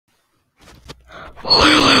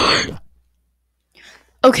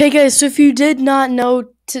Okay, guys, so if you did not know,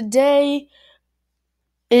 today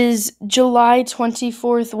is July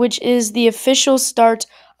 24th, which is the official start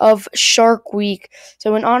of Shark Week.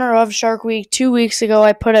 So, in honor of Shark Week, 2 weeks ago,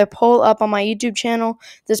 I put a poll up on my YouTube channel.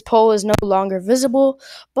 This poll is no longer visible,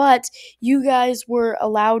 but you guys were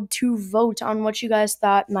allowed to vote on what you guys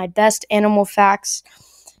thought my best animal facts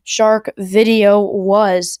shark video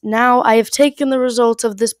was. Now, I have taken the results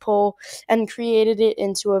of this poll and created it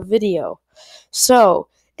into a video. So,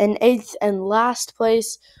 in 8th and last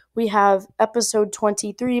place, we have episode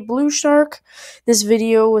 23, Blue Shark. This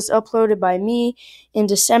video was uploaded by me in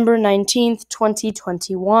December 19th,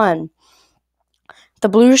 2021. The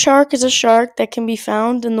blue shark is a shark that can be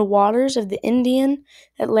found in the waters of the Indian,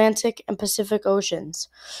 Atlantic, and Pacific Oceans.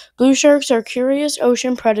 Blue sharks are curious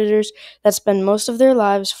ocean predators that spend most of their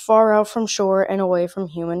lives far out from shore and away from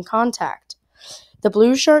human contact. The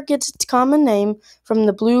blue shark gets its common name from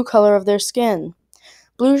the blue color of their skin.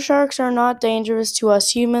 Blue sharks are not dangerous to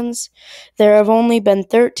us humans. There have only been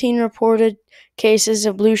 13 reported cases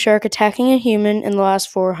of blue shark attacking a human in the last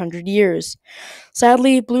 400 years.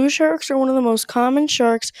 Sadly, blue sharks are one of the most common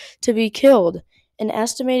sharks to be killed. An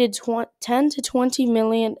estimated 10 to 20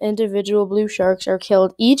 million individual blue sharks are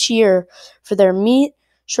killed each year for their meat,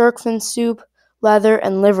 shark fin soup, leather,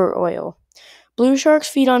 and liver oil. Blue sharks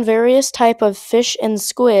feed on various types of fish and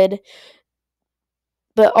squid,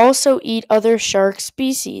 but also eat other shark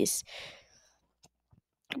species.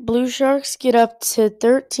 Blue sharks get up to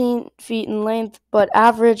 13 feet in length, but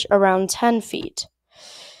average around 10 feet.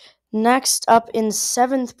 Next up in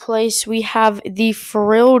 7th place, we have the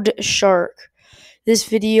frilled shark. This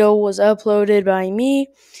video was uploaded by me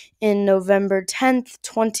in November 10th,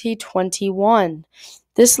 2021.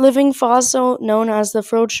 This living fossil, known as the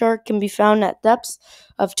frilled shark, can be found at depths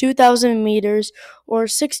of 2,000 meters or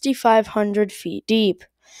 6,500 feet deep.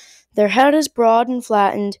 Their head is broad and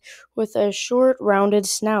flattened, with a short, rounded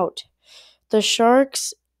snout. The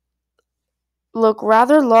sharks look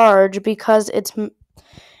rather large because its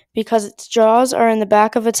jaws are in the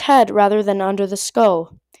back of its head rather than under the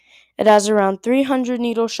skull. It has around 300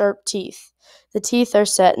 needle-sharp teeth. The teeth are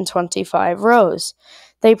set in 25 rows.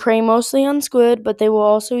 They prey mostly on squid, but they will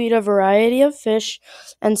also eat a variety of fish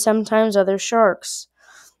and sometimes other sharks.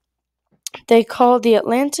 They call the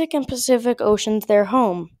Atlantic and Pacific Oceans their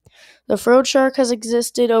home. The frilled shark has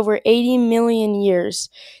existed over 80 million years.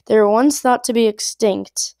 They were once thought to be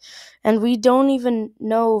extinct, and we don't even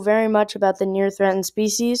know very much about the near-threatened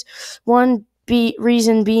species. One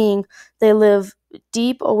reason being they live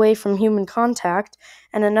deep away from human contact,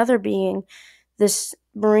 and another being this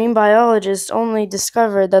marine biologist only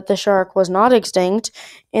discovered that the shark was not extinct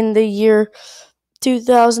in the year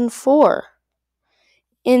 2004.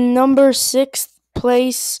 In number 6th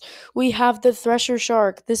place, we have the thresher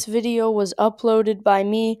shark. This video was uploaded by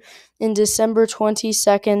me in December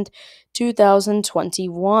 22nd,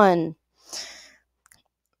 2021.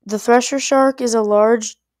 The thresher shark is a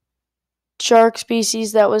large shark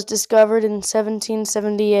species that was discovered in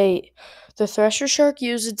 1778. The thresher shark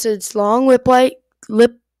uses its long whip-like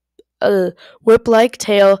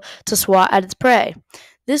tail to swat at its prey.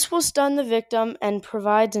 This will stun the victim and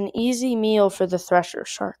provides an easy meal for the thresher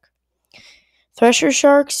shark. Thresher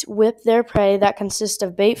sharks whip their prey that consist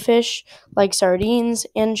of bait fish like sardines,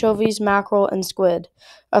 anchovies, mackerel, and squid.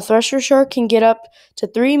 A thresher shark can get up to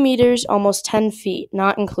 3 meters, almost 10 feet,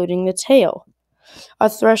 not including the tail. A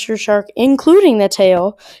thresher shark, including the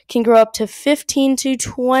tail, can grow up to 15 to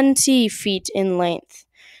 20 feet in length.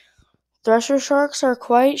 Thresher sharks are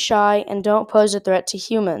quite shy and don't pose a threat to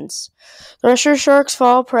humans. Thresher sharks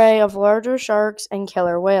fall prey of larger sharks and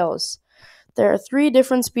killer whales. There are 3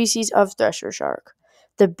 different species of thresher shark: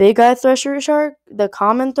 the big-eye thresher shark, the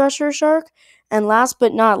common thresher shark, and last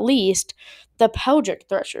but not least, the pelagic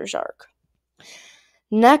thresher shark.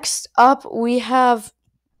 Next up, we have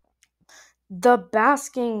the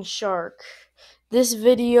basking shark. This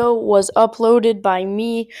video was uploaded by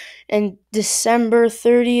me in December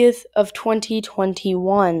 30th of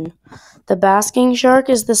 2021. The basking shark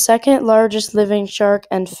is the second largest living shark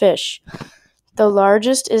and fish. The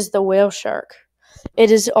largest is the whale shark. It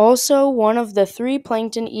is also one of the 3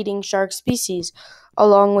 plankton-eating shark species,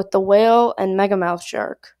 along with the whale and megamouth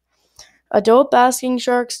shark. Adult basking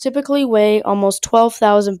sharks typically weigh almost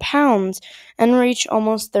 12,000 pounds and reach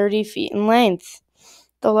almost 30 feet in length.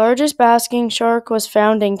 The largest basking shark was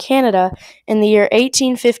found in Canada in the year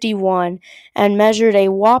 1851 and measured a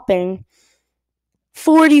whopping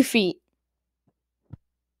 40 feet.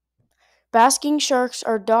 Basking sharks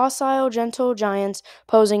are docile, gentle giants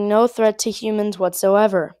posing no threat to humans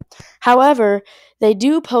whatsoever. However, they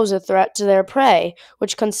do pose a threat to their prey,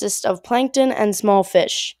 which consists of plankton and small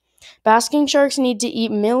fish. Basking sharks need to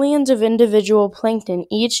eat millions of individual plankton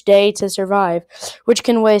each day to survive, which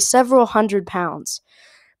can weigh several hundred pounds.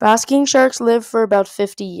 Basking sharks live for about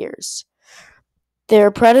 50 years. Their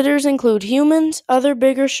predators include humans, other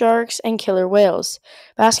bigger sharks, and killer whales.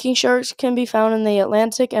 Basking sharks can be found in the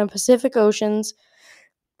Atlantic and Pacific Oceans.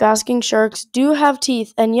 Basking sharks do have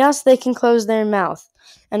teeth, and yes, they can close their mouth.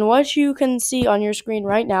 And what you can see on your screen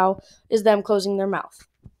right now is them closing their mouth.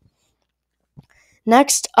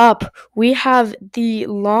 Next up, we have the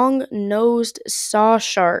long-nosed saw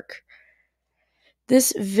shark.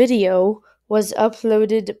 This video was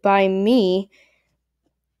uploaded by me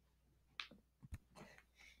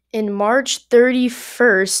in March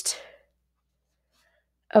 31st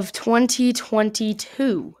of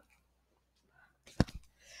 2022.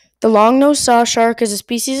 The long-nosed saw shark is a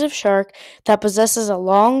species of shark that possesses a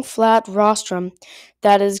long, flat rostrum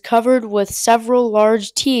that is covered with several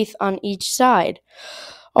large teeth on each side.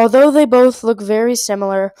 Although they both look very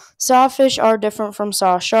similar, sawfish are different from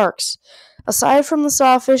saw sharks. Aside from the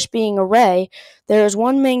sawfish being a ray, there is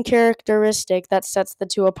one main characteristic that sets the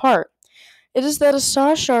two apart. It is that a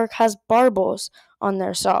saw shark has barbels on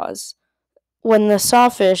their saws, when the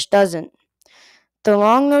sawfish doesn't. The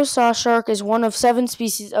long-nosed saw shark is one of 7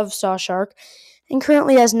 species of saw shark and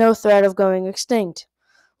currently has no threat of going extinct.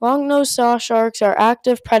 Long-nosed saw sharks are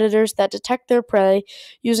active predators that detect their prey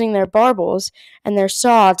using their barbels and their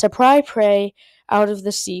saw to pry prey out of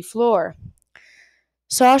the sea floor.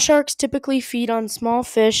 Saw sharks typically feed on small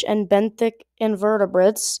fish and benthic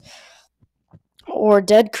invertebrates or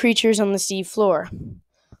dead creatures on the sea floor.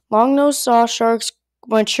 Long-nosed saw sharks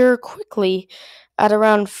mature quickly at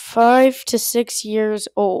around 5 to 6 years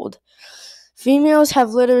old. Females have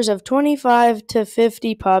litters of 25 to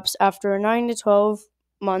 50 pups after a 9 to 12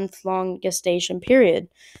 month-long gestation period.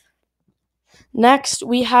 Next,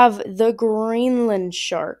 we have the Greenland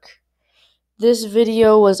shark. This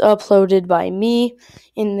video was uploaded by me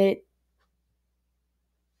in the...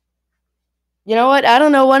 You know what? I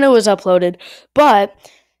don't know when it was uploaded, but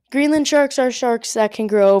Greenland sharks are sharks that can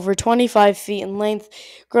grow over 25 feet in length,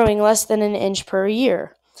 growing less than an inch per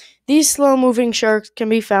year. These slow-moving sharks can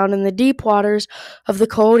be found in the deep waters of the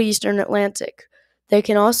cold eastern Atlantic. They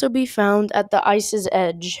can also be found at the ice's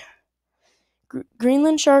edge.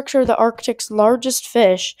 Greenland sharks are the Arctic's largest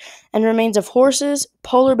fish, and remains of horses,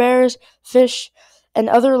 polar bears, fish, and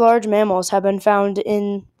other large mammals have been found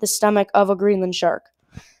in the stomach of a Greenland shark.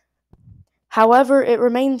 However, it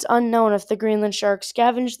remains unknown if the Greenland shark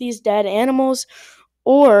scavenged these dead animals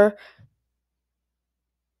or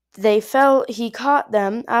he caught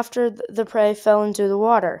them after the prey fell into the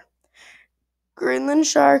water. Greenland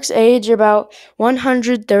sharks age about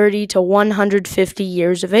 130 to 150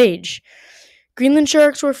 years of age. Greenland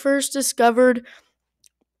sharks were first discovered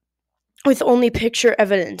with only picture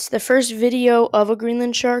evidence. The first video of a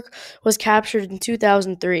Greenland shark was captured in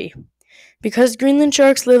 2003. Because Greenland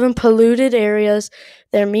sharks live in polluted areas,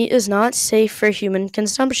 their meat is not safe for human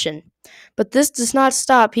consumption. But this does not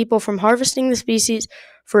stop people from harvesting the species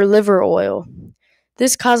for liver oil.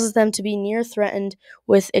 This causes them to be near threatened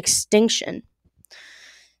with extinction.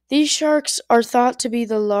 These sharks are thought to be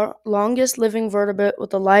the longest living vertebrate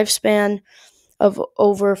with a lifespan of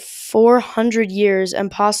over 400 years and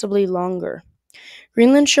possibly longer.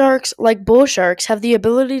 Greenland sharks, like bull sharks, have the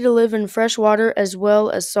ability to live in fresh water as well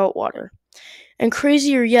as salt water. And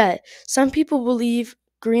crazier yet, some people believe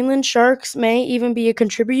Greenland sharks may even be a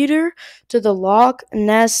contributor to the Loch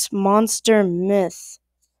Ness Monster myth.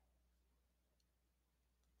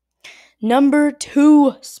 Number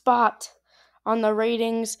 2 spot on the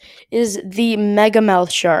ratings is the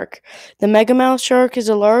megamouth shark. The megamouth shark is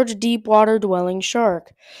a large, deep-water dwelling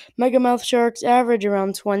shark. Megamouth sharks average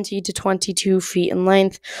around 20 to 22 feet in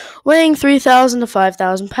length, weighing 3,000 to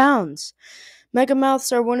 5,000 pounds.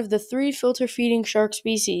 Megamouths are one of the 3 filter-feeding shark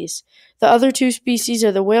species. The other 2 species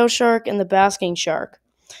are the whale shark and the basking shark.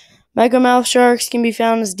 Megamouth sharks can be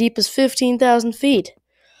found as deep as 15,000 feet.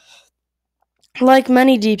 Like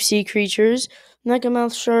many deep-sea creatures,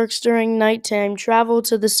 megamouth sharks during nighttime travel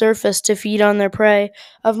to the surface to feed on their prey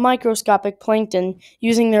of microscopic plankton,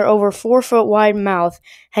 using their over 4-foot-wide mouth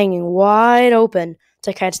hanging wide open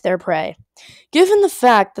to catch their prey. Given the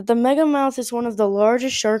fact that the megamouth is one of the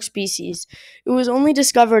largest shark species, it was only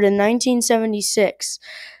discovered in 1976.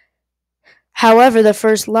 However, the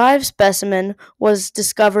first live specimen was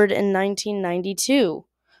discovered in 1992.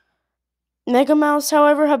 Megamouths,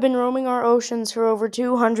 however, have been roaming our oceans for over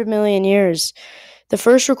 200 million years. The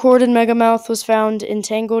first recorded megamouth was found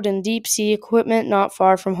entangled in deep-sea equipment not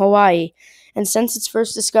far from Hawaii, and since its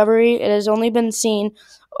first discovery, it has only been seen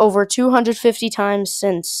over 250 times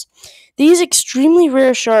since. These extremely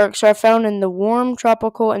rare sharks are found in the warm,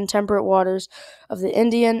 tropical, and temperate waters of the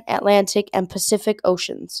Indian, Atlantic, and Pacific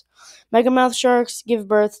Oceans. Megamouth sharks give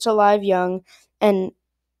birth to live young, and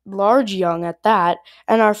large young at that,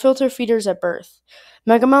 and are filter feeders at birth.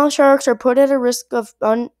 Megamouth sharks are put at a risk of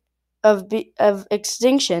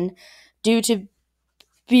extinction due to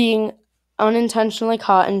being unintentionally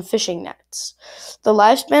caught in fishing nets. The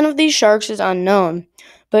lifespan of these sharks is unknown,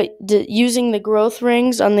 but using the growth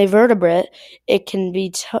rings on the vertebrate, it can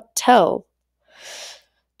be tell.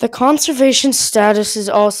 The conservation status is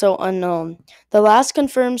also unknown. The last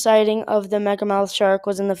confirmed sighting of the megamouth shark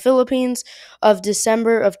was in the Philippines of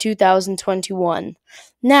December of 2021.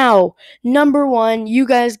 Now, number one, you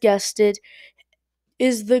guys guessed it,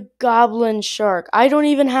 is the goblin shark. I don't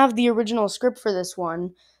even have the original script for this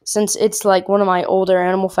one, since it's like one of my older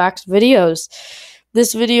Animal Facts videos.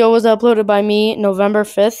 This video was uploaded by me November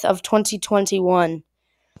 5th of 2021.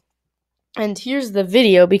 And here's the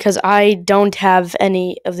video because I don't have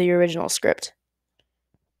any of the original script.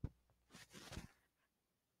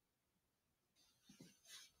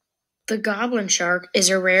 The goblin shark is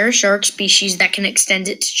a rare shark species that can extend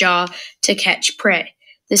its jaw to catch prey.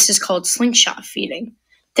 This is called slingshot feeding.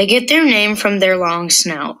 They get their name from their long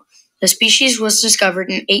snout. The species was discovered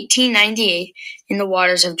in 1898 in the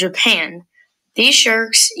waters of Japan. These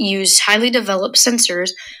sharks use highly developed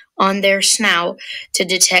sensors on their snout to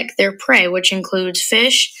detect their prey, which includes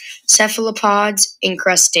fish, cephalopods, and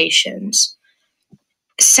crustaceans.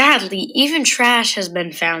 Sadly, even trash has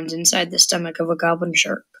been found inside the stomach of a goblin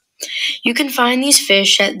shark. You can find these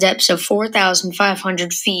fish at depths of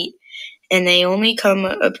 4,500 feet, and they only come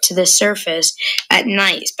up to the surface at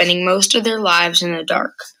night, spending most of their lives in the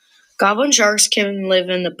dark. Goblin sharks can live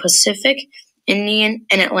in the Pacific, Indian,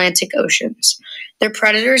 and Atlantic Oceans. Their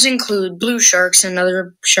predators include blue sharks and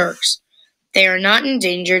other sharks. They are not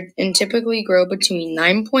endangered and typically grow between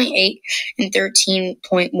 9.8 and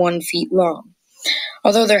 13.1 feet long,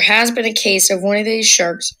 although there has been a case of one of these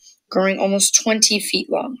sharks growing almost 20 feet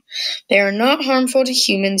long. They are not harmful to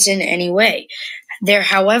humans in any way. There,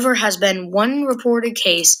 however, has been one reported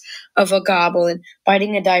case of a goblin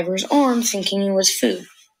biting a diver's arm thinking it was food.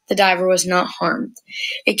 The diver was not harmed.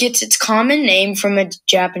 It gets its common name from a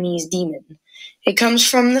Japanese demon. It comes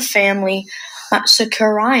from the family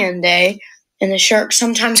Sacchariidae, and the shark,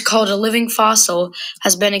 sometimes called a living fossil,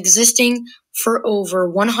 has been existing for over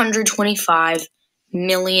 125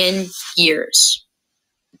 million years.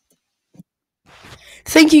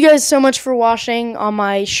 Thank you guys so much for watching on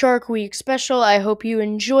my Shark Week special. I hope you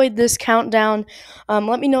enjoyed this countdown.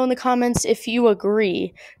 Let me know in the comments if you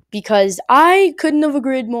agree, because I couldn't have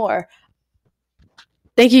agreed more.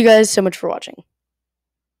 Thank you guys so much for watching.